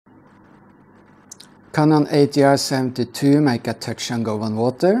Can an ATR 72 make a touch and go on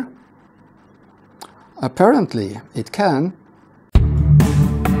water? Apparently, it can.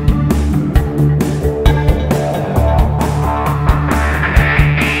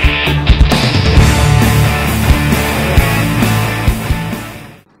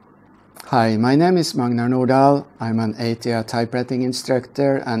 Hi, my name is Magnar Nordahl. I'm an ATR typewriting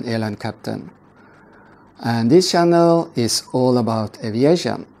instructor and airline captain. And this channel is all about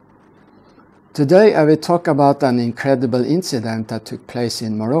aviation. Today I will talk about an incredible incident that took place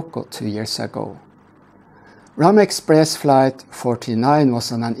in Morocco 2 years ago. RAM Express Flight 49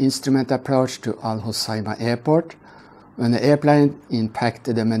 was on an instrument approach to Al Hoceima airport when the airplane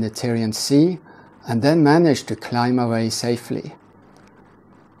impacted the Mediterranean Sea and then managed to climb away safely.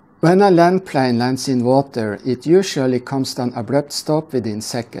 When a land plane lands in water, it usually comes to an abrupt stop within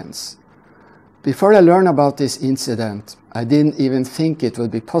seconds. Before I learned about this incident, I didn't even think it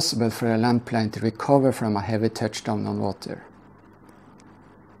would be possible for a land plane to recover from a heavy touchdown on water.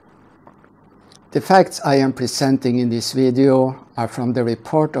 The facts I am presenting in this video are from the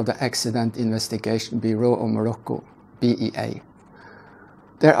report of the Accident Investigation Bureau of Morocco, BEA.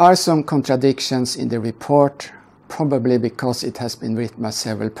 There are some contradictions in the report, probably because it has been written by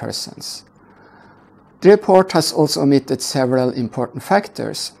several persons. The report has also omitted several important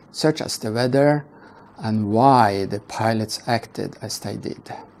factors, such as the weather and why the pilots acted as they did.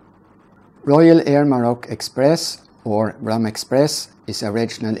 Royal Air Maroc Express, or RAM Express, is a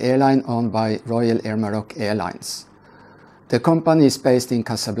regional airline owned by Royal Air Maroc Airlines. The company is based in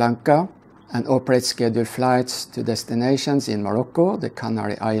Casablanca and operates scheduled flights to destinations in Morocco, the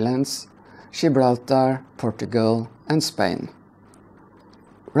Canary Islands, Gibraltar, Portugal, and Spain.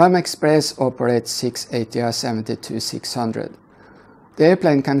 RAM Express operates 6 ATR 72-600. The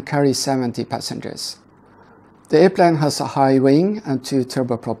airplane can carry 70 passengers. The airplane has a high wing and 2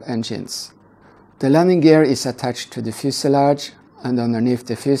 turboprop engines. The landing gear is attached to the fuselage, and underneath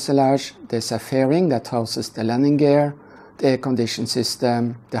the fuselage there's a fairing that houses the landing gear, the air conditioning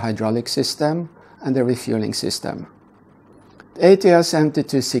system, the hydraulic system, and the refueling system. The ATR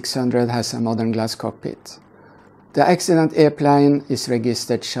 72-600 has a modern glass cockpit. The accident airplane is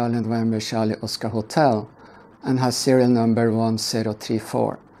registered Charlie November Charlie Oscar Hotel and has serial number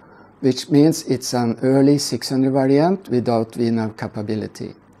 1034, which means it's an early 600 variant without VNAV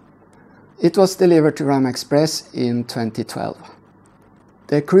capability. It was delivered to RAM Express in 2012.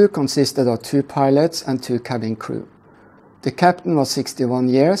 The crew consisted of 2 pilots and 2 cabin crew. The captain was 61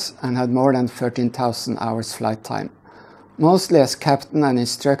 years and had more than 13,000 hours flight time, mostly as captain and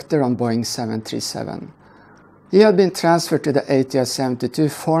instructor on Boeing 737. He had been transferred to the ATR 72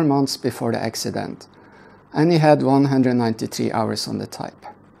 4 months before the accident, and he had 193 hours on the type.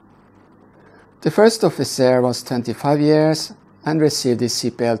 The first officer was 25 years and received his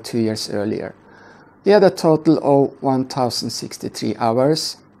CPL 2 years earlier. He had a total of 1,063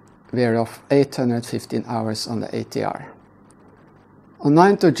 hours, whereof 815 hours on the ATR. On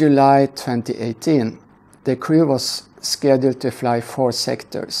 9th of July 2018, the crew was scheduled to fly 4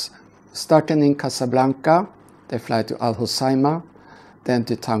 sectors. Starting in Casablanca, they fly to Al Hoceima, then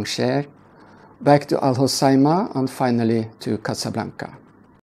to Tangier, back to Al Hoceima, and finally to Casablanca.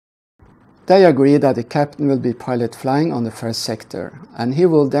 They agree that the captain will be pilot flying on the first sector, and he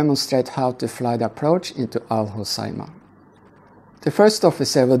will demonstrate how to fly the approach into Al Hoceima. The first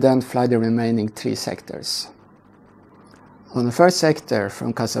officer will then fly the remaining 3 sectors. On the first sector,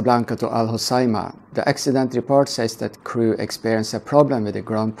 from Casablanca to Al Hoceima, the accident report says that crew experienced a problem with the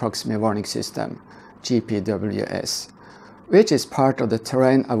ground proximity warning system, GPWS, which is part of the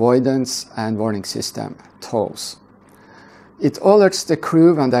Terrain Avoidance and Warning System, TAWS. It alerts the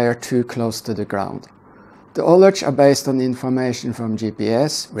crew when they are too close to the ground. The alerts are based on information from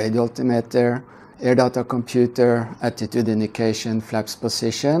GPS, radio altimeter, air data computer, attitude indication, flaps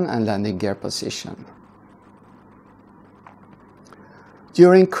position, and landing gear position.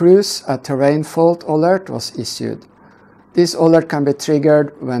 During cruise, a terrain fault alert was issued. This alert can be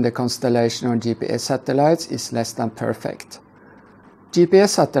triggered when the constellation of GPS satellites is less than perfect. GPS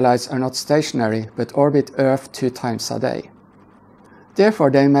satellites are not stationary but orbit Earth 2 times a day.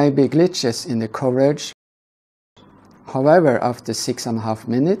 Therefore, there may be glitches in the coverage. However, after 6.5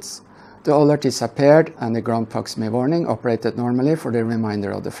 minutes, the alert disappeared and the ground proximity warning operated normally for the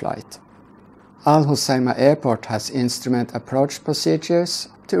remainder of the flight. Al Hoceima Airport has instrument approach procedures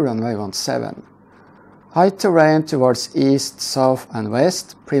to runway 17. High terrain towards east, south, and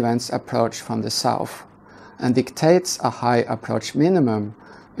west prevents approach from the south and dictates a high approach minimum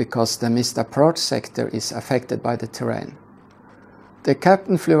because the missed approach sector is affected by the terrain. The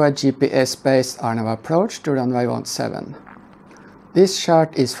captain flew a GPS-based RNAV approach to runway 17. This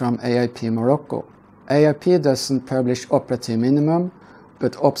chart is from AIP Morocco, ARP doesn't publish operative minimum,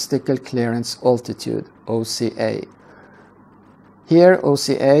 but obstacle clearance altitude, OCA. Here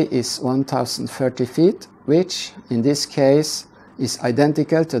OCA is 1030 feet, which in this case is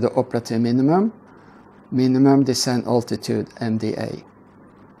identical to the operative minimum descent altitude, MDA.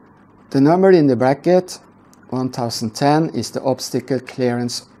 The number in the bracket, 1010, is the obstacle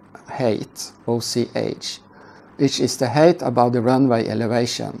clearance height, OCH, which is the height above the runway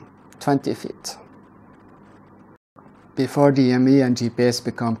elevation, 20 feet. Before DME and GPS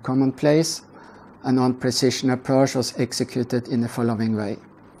become commonplace, a non-precision approach was executed in the following way.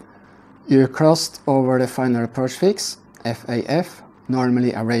 You crossed over the final approach fix, FAF,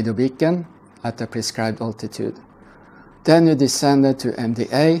 normally a radio beacon, at a prescribed altitude. Then you descended to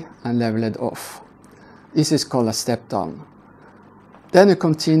MDA and leveled off. This is called a step down. Then you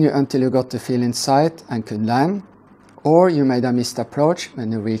continue until you got the field in sight and could land, or you made a missed approach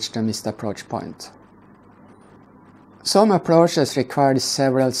when you reached the missed approach point. Some approaches required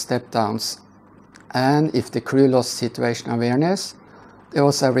several step downs, and if the crew lost situation awareness, there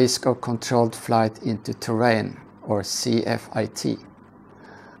was a risk of controlled flight into terrain, or CFIT.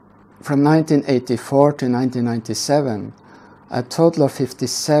 From 1984 to 1997, a total of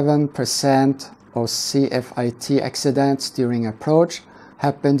 57% of CFIT accidents during approach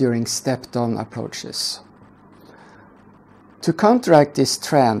happened during step-down approaches. To counteract this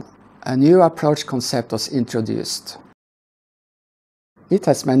trend, a new approach concept was introduced. It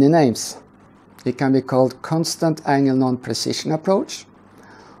has many names. It can be called constant angle non-precision approach,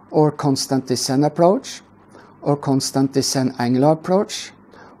 or constant descent approach, or constant descent angular approach,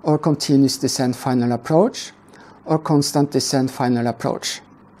 or continuous descent final approach, or constant descent final approach.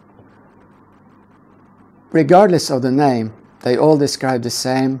 Regardless of the name, they all describe the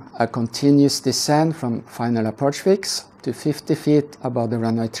same, a continuous descent from final approach fix to 50 feet above the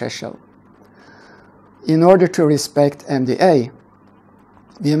runway threshold. In order to respect MDA,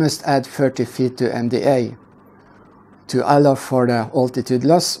 we must add 30 feet to MDA to allow for the altitude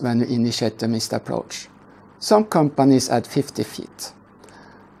loss when you initiate the missed approach. Some companies add 50 feet.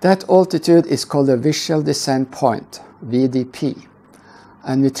 That altitude is called a visual descent point, VDP,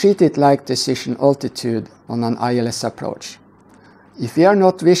 and we treat it like decision altitude on an ILS approach. If we are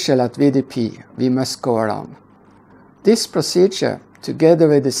not visual at VDP, we must go around. This procedure, together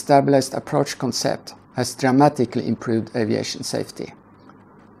with the stabilized approach concept, has dramatically improved aviation safety.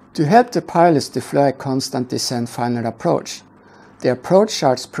 To help the pilots to fly a constant descent final approach, the approach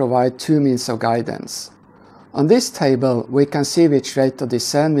charts provide two means of guidance. On this table, we can see which rate of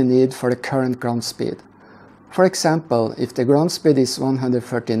descent we need for the current ground speed. For example, if the ground speed is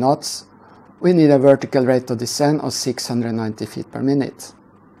 130 knots, we need a vertical rate of descent of 690 feet per minute.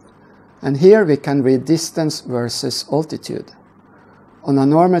 And here we can read distance versus altitude. On a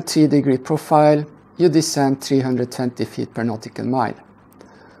normal 3-degree profile, you descend 320 feet per nautical mile.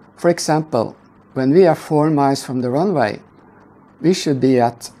 For example, when we are 4 miles from the runway, we should be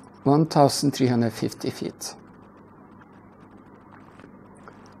at 1,350 feet.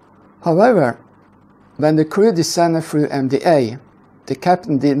 However, when the crew descended through MDA, the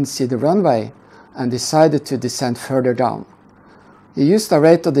captain didn't see the runway and decided to descend further down. He used a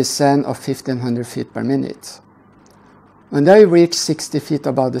rate of descent of 1,500 feet per minute. When they reached 60 feet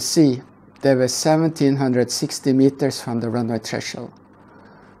above the sea, they were 1,760 meters from the runway threshold.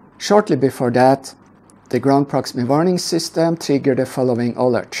 Shortly before that, the ground proximity warning system triggered the following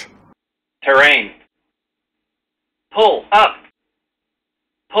alert. Terrain. Pull up.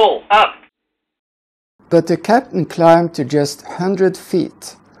 Pull up. But the captain climbed to just 100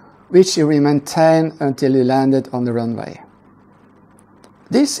 feet, which he maintained until he landed on the runway.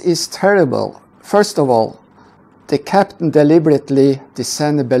 This is terrible. First of all, the captain deliberately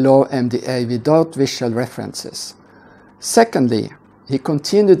descended below MDA without visual references. Secondly, he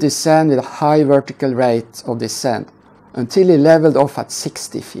continued to descend with a high vertical rate of descent until he leveled off at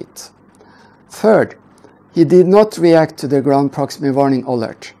 60 feet. Third, he did not react to the ground proximity warning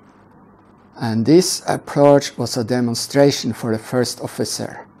alert. And this approach was a demonstration for the first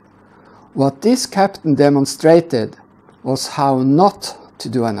officer. What this captain demonstrated was how not to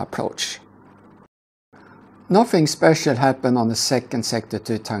do an approach. Nothing special happened on the second sector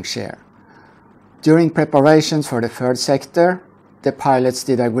to timeshare. During preparations for the third sector, the pilots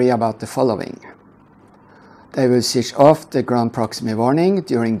did agree about the following. They will switch off the ground proximity warning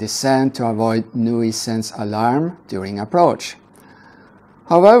during descent to avoid nuisance alarm during approach.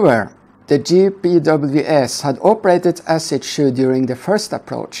 However, the GPWS had operated as it should during the first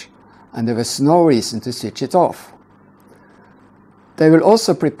approach, and there was no reason to switch it off. They will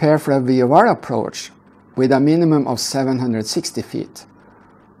also prepare for a VOR approach with a minimum of 760 feet.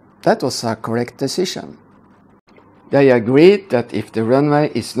 That was a correct decision. They agreed that if the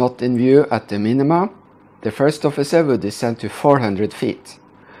runway is not in view at the minimum, the first officer would descend to 400 feet.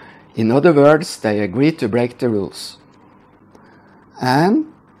 In other words, they agreed to break the rules.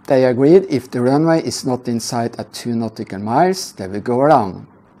 And they agreed if the runway is not in sight at 2 nautical miles, they will go around.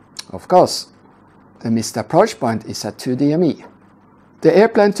 Of course, the missed approach point is at 2 DME. The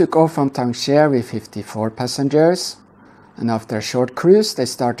airplane took off from Tangier with 54 passengers, and after a short cruise, they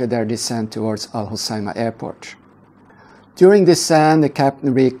started their descent towards Hoceima airport. During descent, the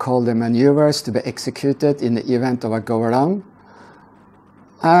captain recalled the maneuvers to be executed in the event of a go-around,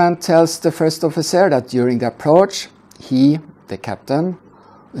 and tells the first officer that during the approach, he, the captain,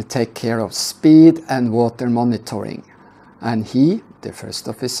 will take care of speed and water monitoring, and he, the first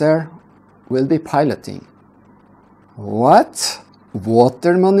officer, will be piloting. What?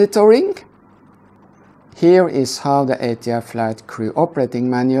 Water monitoring? Here is how the ATR Flight Crew Operating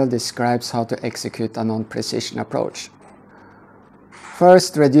Manual describes how to execute a non-precision approach.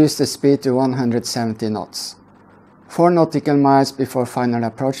 First, reduce the speed to 170 knots. 4 nautical miles before final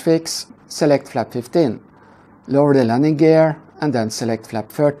approach fix, select flap 15. Lower the landing gear and then select flap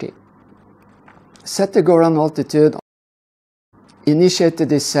 30. Set the go-around altitude. Initiate the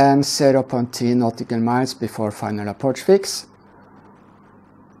descent 0.3 nautical miles before final approach fix.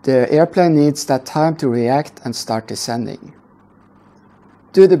 The airplane needs that time to react and start descending.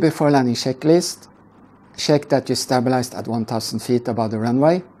 Do the before landing checklist. Check that you stabilized at 1000 feet above the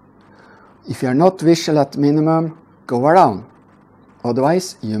runway. If you are not visual at minimum, go around.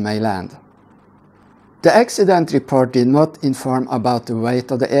 Otherwise, you may land. The accident report did not inform about the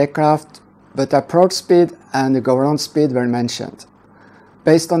weight of the aircraft, but approach speed and the go-around speed were mentioned.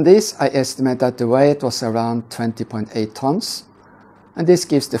 Based on this, I estimate that the weight was around 20.8 tons, and this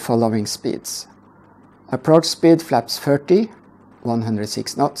gives the following speeds. Approach speed flaps 30,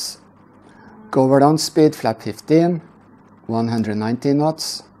 106 knots. Go-around speed flap 15, 190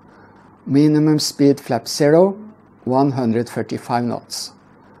 knots. Minimum speed flap 0, 135 knots.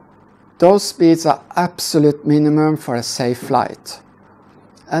 Those speeds are absolute minimum for a safe flight.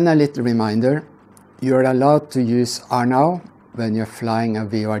 And a little reminder, you are allowed to use RNOW when you're flying a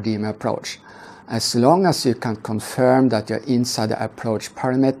VORDM approach, as long as you can confirm that you're inside the approach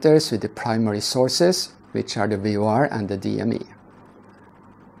parameters with the primary sources, which are the VOR and the DME.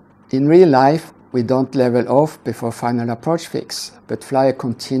 In real life, we don't level off before final approach fix, but fly a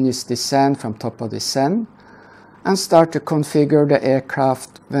continuous descent from top of descent and start to configure the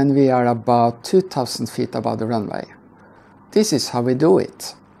aircraft when we are about 2000 feet above the runway. This is how we do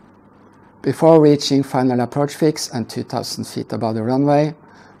it. Before reaching final approach fix and 2000 feet above the runway,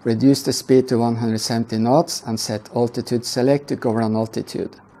 reduce the speed to 170 knots and set altitude select to go-around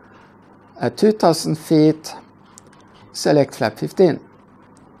altitude. At 2000 feet, select flap 15.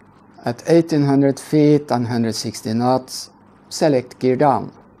 At 1800 feet and 160 knots, select gear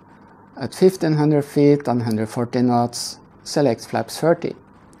down. At 1500 feet and 140 knots, select flaps 30.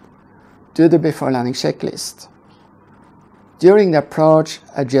 Do the before landing checklist. During the approach,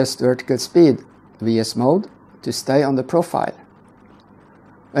 adjust vertical speed, VS mode, to stay on the profile.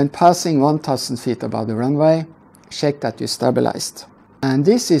 When passing 1000 feet above the runway, check that you stabilized. And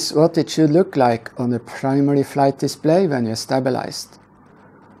this is what it should look like on the primary flight display when you're stabilized.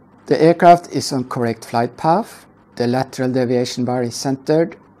 The aircraft is on correct flight path, the lateral deviation bar is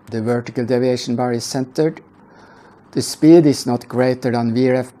centered, the vertical deviation bar is centered, the speed is not greater than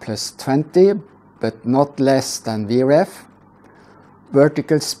VREF plus 20, but not less than VREF.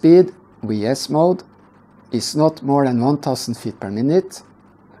 Vertical speed, VS mode, is not more than 1000 feet per minute.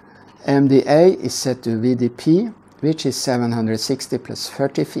 MDA is set to VDP, which is 760 plus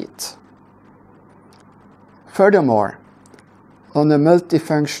 30 feet. Furthermore, on the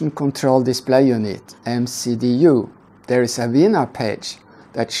Multifunction Control Display Unit, MCDU, there is a VINA page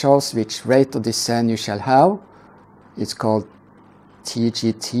that shows which rate of descent you shall have. It's called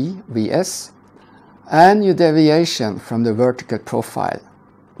TGT-VS, and your deviation from the vertical profile,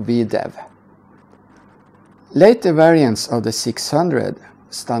 VDEV. Later variants of the 600,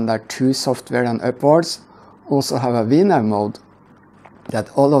 standard 2 software and upwards, also have a VNAV mode that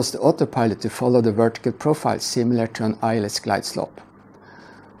allows the autopilot to follow the vertical profile similar to an ILS glide slope.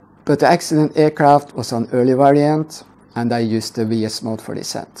 But the accident aircraft was an early variant, and I used the VS mode for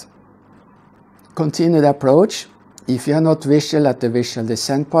descent. Continue the approach. If you are not visual at the visual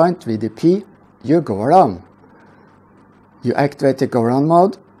descent point, VDP, you go around. You activate the go around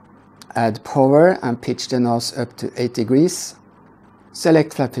mode, add power and pitch the nose up to 8 degrees,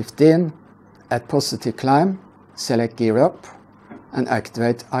 select flap 15, at positive climb, select gear up, and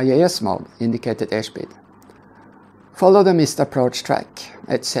activate IAS mode, indicated airspeed. follow the missed approach track,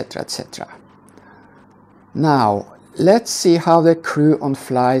 etc., etc. Now, let's see how the crew on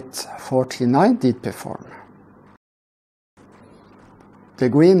flight 49 did perform. The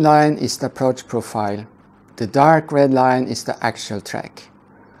green line is the approach profile. The dark red line is the actual track.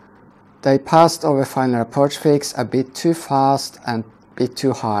 They passed over final approach fix a bit too fast and a bit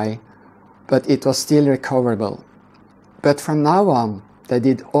too high, but it was still recoverable. But from now on, they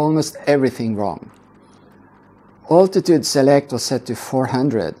did almost everything wrong. Altitude select was set to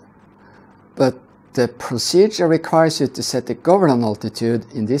 400, but the procedure requires you to set the go-around altitude,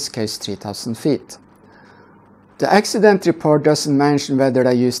 in this case 3000 feet. The accident report doesn't mention whether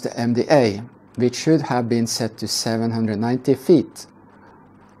they used the MDA, which should have been set to 790 feet.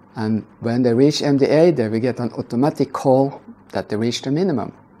 And when they reach MDA, they will get an automatic call that they reached the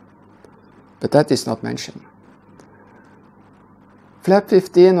minimum. But that is not mentioned. Flap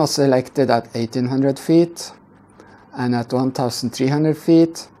 15 was selected at 1800 feet, and at 1300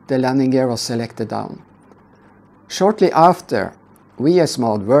 feet, the landing gear was selected down. Shortly after, VS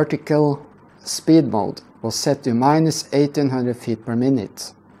mode, vertical speed mode, was set to minus 1800 feet per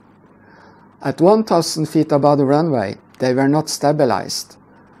minute. At 1000 feet above the runway, they were not stabilized.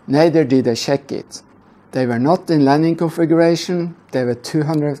 Neither did they check it. They were not in landing configuration, they were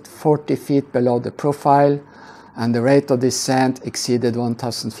 240 feet below the profile, and the rate of descent exceeded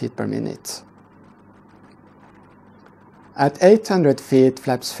 1000 feet per minute. At 800 feet,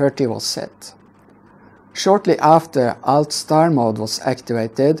 flaps 30 was set. Shortly after, Alt Star mode was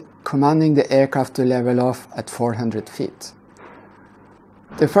activated, commanding the aircraft to level off at 400 feet.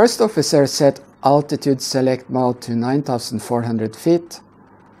 The first officer set altitude select mode to 9400 feet.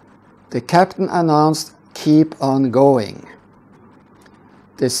 The captain announced, "Keep on going."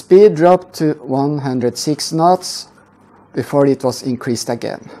 The speed dropped to 106 knots before it was increased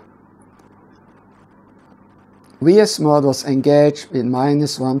again. VS mode was engaged with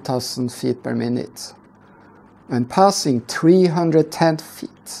minus 1000 feet per minute. When passing 310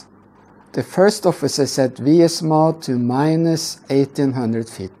 feet, the first officer set VS mode to minus 1800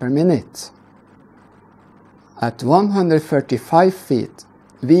 feet per minute. At 135 feet,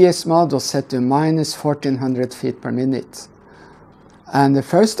 VS mode was set to minus 1400 feet per minute. And the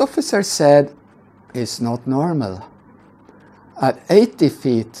first officer said, "It's not normal." At 80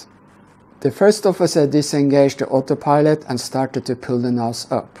 feet, the first officer disengaged the autopilot and started to pull the nose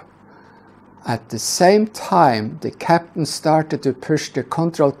up. At the same time, the captain started to push the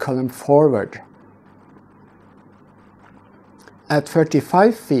control column forward. At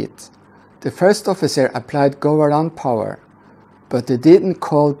 35 feet, the first officer applied go-around power, but they didn't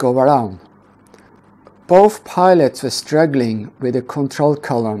call go-around. Both pilots were struggling with the control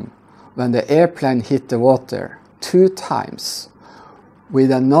column when the airplane hit the water 2 times, with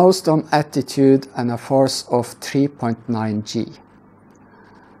a nose-down attitude and a force of 3.9 G.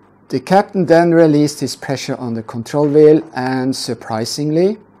 The captain then released his pressure on the control wheel and,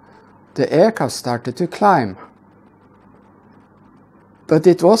 surprisingly, the aircraft started to climb. But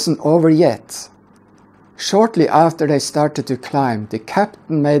it wasn't over yet. Shortly after they started to climb, the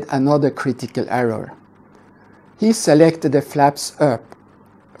captain made another critical error. He selected the flaps up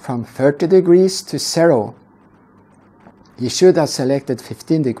from 30 degrees to 0. He should have selected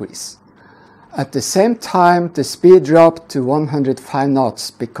 15 degrees. At the same time, the speed dropped to 105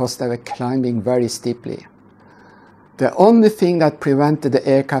 knots because they were climbing very steeply. The only thing that prevented the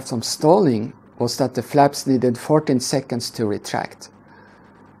aircraft from stalling was that the flaps needed 14 seconds to retract.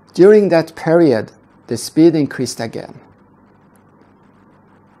 During that period, the speed increased again.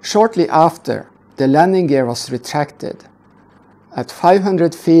 Shortly after, the landing gear was retracted. At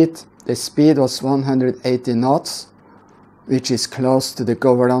 500 feet, the speed was 180 knots, which is close to the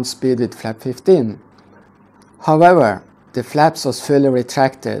go-around speed with flap 15. However, the flaps was fully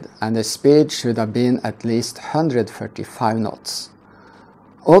retracted and the speed should have been at least 135 knots.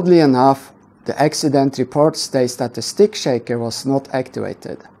 Oddly enough, the accident report states that the stick shaker was not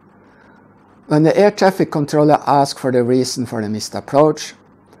activated. When the air traffic controller asked for the reason for the missed approach,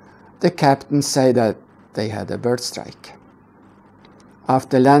 the captain said that they had a bird strike.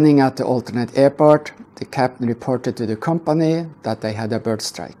 After landing at the alternate airport, the captain reported to the company that they had a bird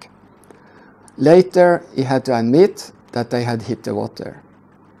strike. Later, he had to admit that they had hit the water.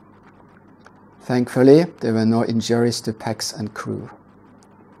 Thankfully, there were no injuries to packs and crew.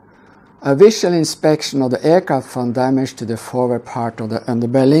 A visual inspection of the aircraft found damage to the forward part of the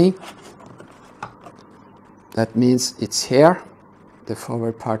underbelly. That means it's here, the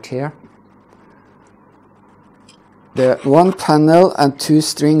forward part here. The one panel and 2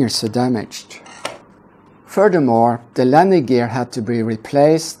 stringers are damaged. Furthermore, the landing gear had to be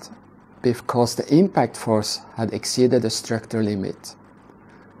replaced because the impact force had exceeded the structural limit.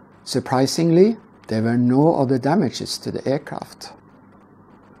 Surprisingly, there were no other damages to the aircraft.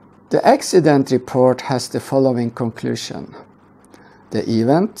 The accident report has the following conclusion. The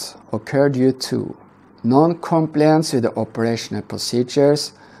event occurred due to non-compliance with the operational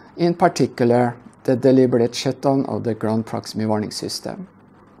procedures, in particular the deliberate shutdown of the ground proximity warning system,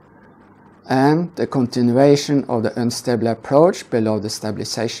 and the continuation of the unstable approach below the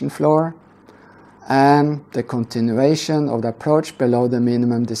stabilization floor, and the continuation of the approach below the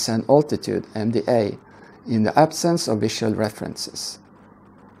minimum descent altitude, MDA, in the absence of visual references.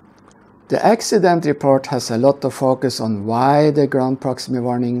 The accident report has a lot of focus on why the ground proximity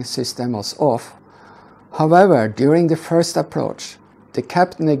warning system was off. However, during the first approach, the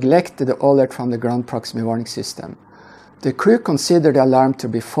captain neglected the alert from the ground proximity warning system. The crew considered the alarm to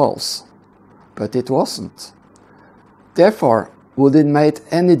be false, but it wasn't. Therefore, would it make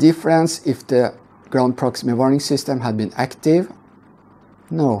any difference if the ground proximity warning system had been active?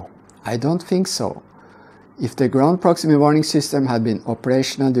 No, I don't think so. If the ground proximity warning system had been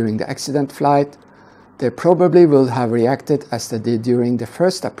operational during the accident flight, they probably would have reacted as they did during the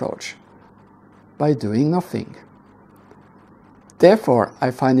first approach, by doing nothing. Therefore, I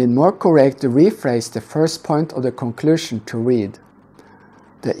find it more correct to rephrase the first point of the conclusion to read: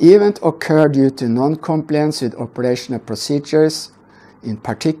 the event occurred due to non-compliance with operational procedures, in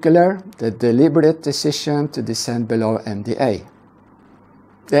particular the deliberate decision to descend below MDA.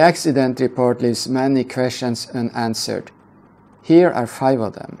 The accident report leaves many questions unanswered. Here are 5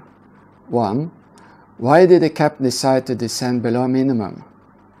 of them. 1. Why did the captain decide to descend below minimum?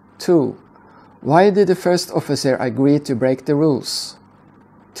 2. Why did the first officer agree to break the rules?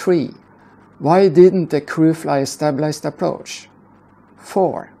 3. Why didn't the crew fly a stabilized approach?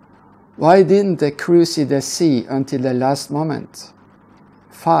 4. Why didn't the crew see the sea until the last moment?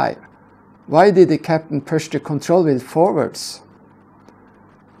 5. Why did the captain push the control wheel forwards?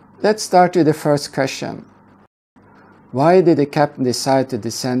 Let's start with the first question. Why did the captain decide to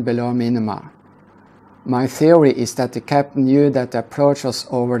descend below minima? My theory is that the captain knew that the approach was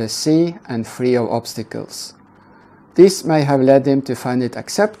over the sea and free of obstacles. This may have led him to find it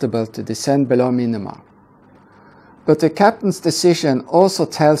acceptable to descend below minima. But the captain's decision also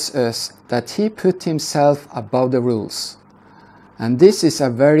tells us that he put himself above the rules. And this is a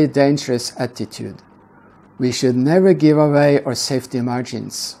very dangerous attitude. We should never give away our safety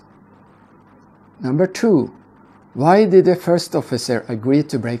margins. Number 2. Why did the first officer agree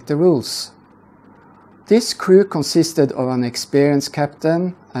to break the rules? This crew consisted of an experienced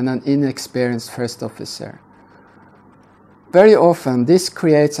captain and an inexperienced first officer. Very often this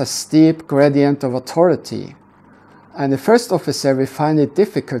creates a steep gradient of authority, and the first officer will find it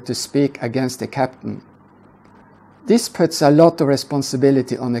difficult to speak against the captain. This puts a lot of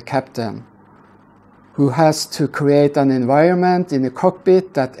responsibility on the captain, who has to create an environment in the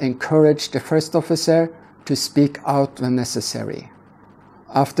cockpit that encourages the first officer to speak out when necessary.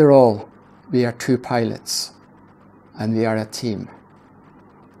 After all, we are 2 pilots, and we are a team.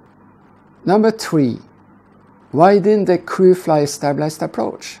 Number 3. Why didn't the crew fly a stabilized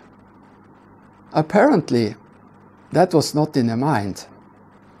approach? Apparently, that was not in their mind.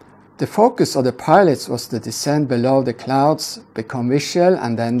 The focus of the pilots was to descend below the clouds, become visual,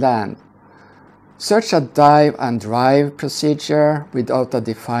 and then land. Such a dive and drive procedure without a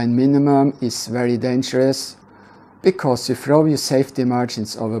defined minimum is very dangerous because you throw your safety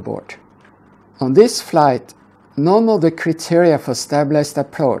margins overboard. On this flight, none of the criteria for stabilized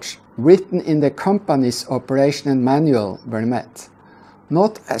approach written in the company's operational manual were met.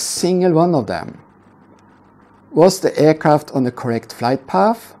 Not a single one of them. Was the aircraft on the correct flight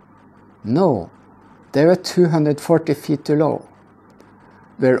path? No, they were 240 feet too low.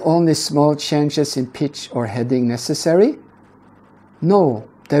 Were only small changes in pitch or heading necessary? No,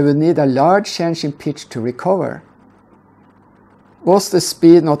 they would need a large change in pitch to recover. Was the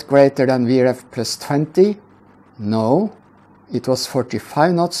speed not greater than VRF plus 20? No, it was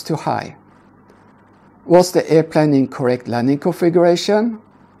 45 knots too high. Was the airplane in correct landing configuration?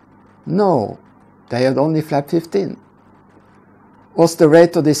 No, they had only flap 15. Was the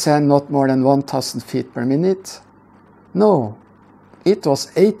rate of descent not more than 1,000 feet per minute? No, it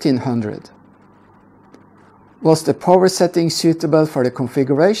was 1,800. Was the power setting suitable for the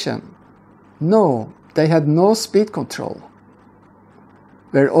configuration? No, they had no speed control.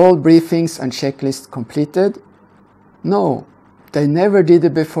 Were all briefings and checklists completed? No, they never did a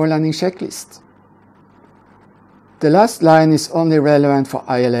before landing checklist. The last line is only relevant for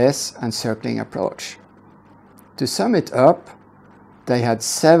ILS and circling approach. To sum it up, they had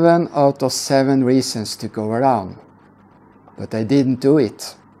 7 out of 7 reasons to go around, but they didn't do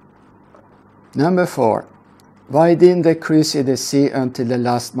it. Number 4. Why didn't the crew see the sea until the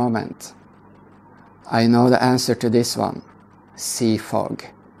last moment? I know the answer to this one. Sea fog.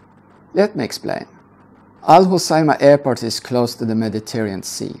 Let me explain. Hoceima Airport is close to the Mediterranean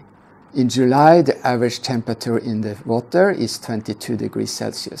Sea. In July, the average temperature in the water is 22 degrees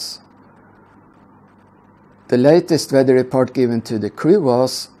Celsius. The latest weather report given to the crew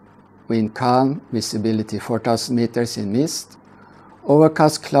was wind calm, visibility 4,000 meters in mist,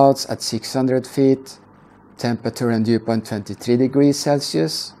 overcast clouds at 600 feet, temperature and dew point 23 degrees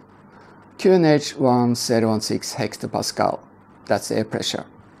Celsius, QNH 1016 hectopascal. That's air pressure.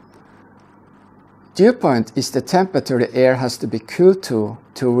 Dew point is the temperature the air has to be cooled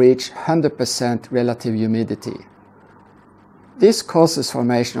to reach 100% relative humidity. This causes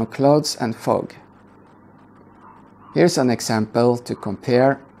formation of clouds and fog. Here's an example to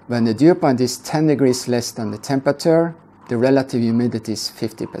compare. When the dew point is 10 degrees less than the temperature, the relative humidity is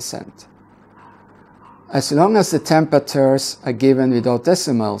 50%. As long as the temperatures are given without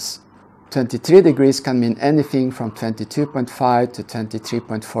decimals, 23 degrees can mean anything from 22.5 to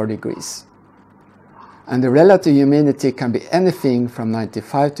 23.4 degrees. And the relative humidity can be anything from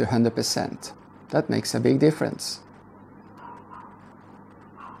 95 to 100%. That makes a big difference.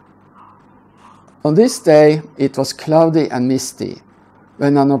 On this day, it was cloudy and misty.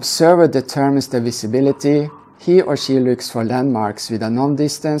 When an observer determines the visibility, he or she looks for landmarks with a known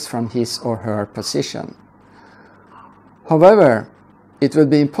distance from his or her position. However, it would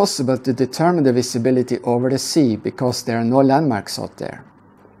be impossible to determine the visibility over the sea because there are no landmarks out there.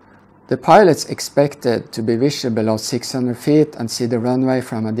 The pilots expected to be visible below 600 feet and see the runway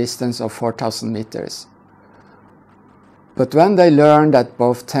from a distance of 4,000 meters. But when they learned that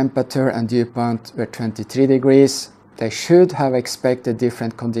both temperature and dew point were 23 degrees, they should have expected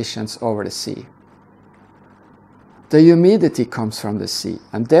different conditions over the sea. The humidity comes from the sea,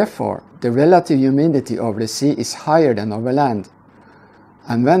 and therefore the relative humidity over the sea is higher than over land.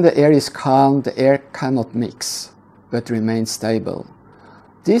 And when the air is calm, the air cannot mix, but remains stable.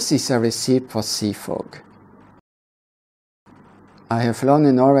 This is a recipe for sea fog. I have flown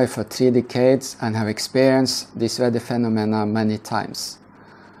in Norway for 3 decades and have experienced this weather phenomenon many times.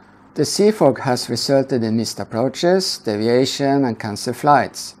 The sea fog has resulted in missed approaches, deviation and cancelled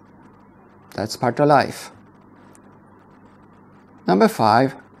flights. That's part of life. Number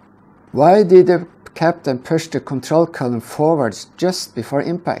 5. Why did the captain push the control column forwards just before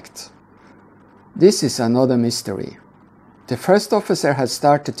impact? This is another mystery. The first officer had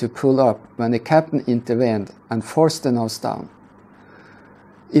started to pull up when the captain intervened and forced the nose down.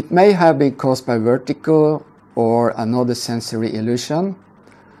 It may have been caused by vertigo or another sensory illusion.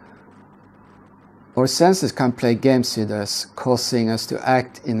 Our senses can play games with us, causing us to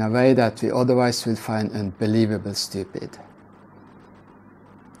act in a way that we otherwise would find unbelievably stupid.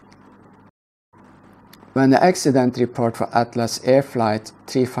 When the accident report for Atlas Air Flight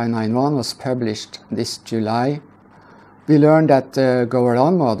 3591 was published this July, we learned that the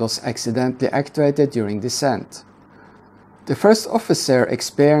go-around mode was accidentally activated during descent. The first officer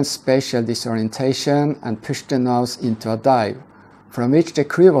experienced spatial disorientation and pushed the nose into a dive, from which the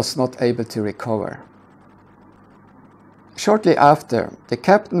crew was not able to recover. Shortly after, the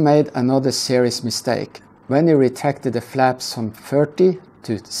captain made another serious mistake when he retracted the flaps from 30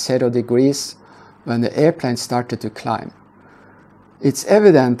 to 0 degrees when the airplane started to climb. It's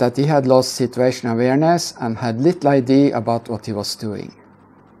evident that he had lost situational awareness and had little idea about what he was doing.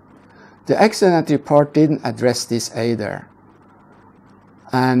 The accident report didn't address this either.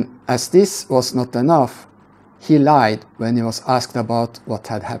 And as this was not enough, he lied when he was asked about what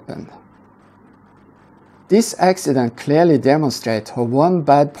had happened. This accident clearly demonstrates how one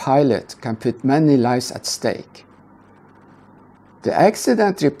bad pilot can put many lives at stake. The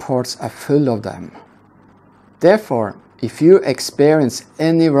accident reports are full of them. Therefore, if you experience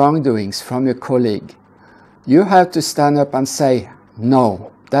any wrongdoings from your colleague, you have to stand up and say,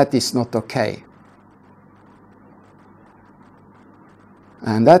 "No, that is not okay."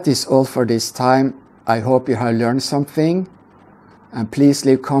 And that is all for this time. I hope you have learned something. And please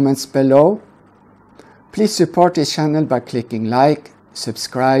leave comments below. Please support this channel by clicking like,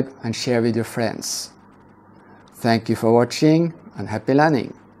 subscribe and share with your friends. Thank you for watching and happy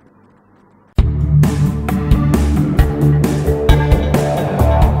landing.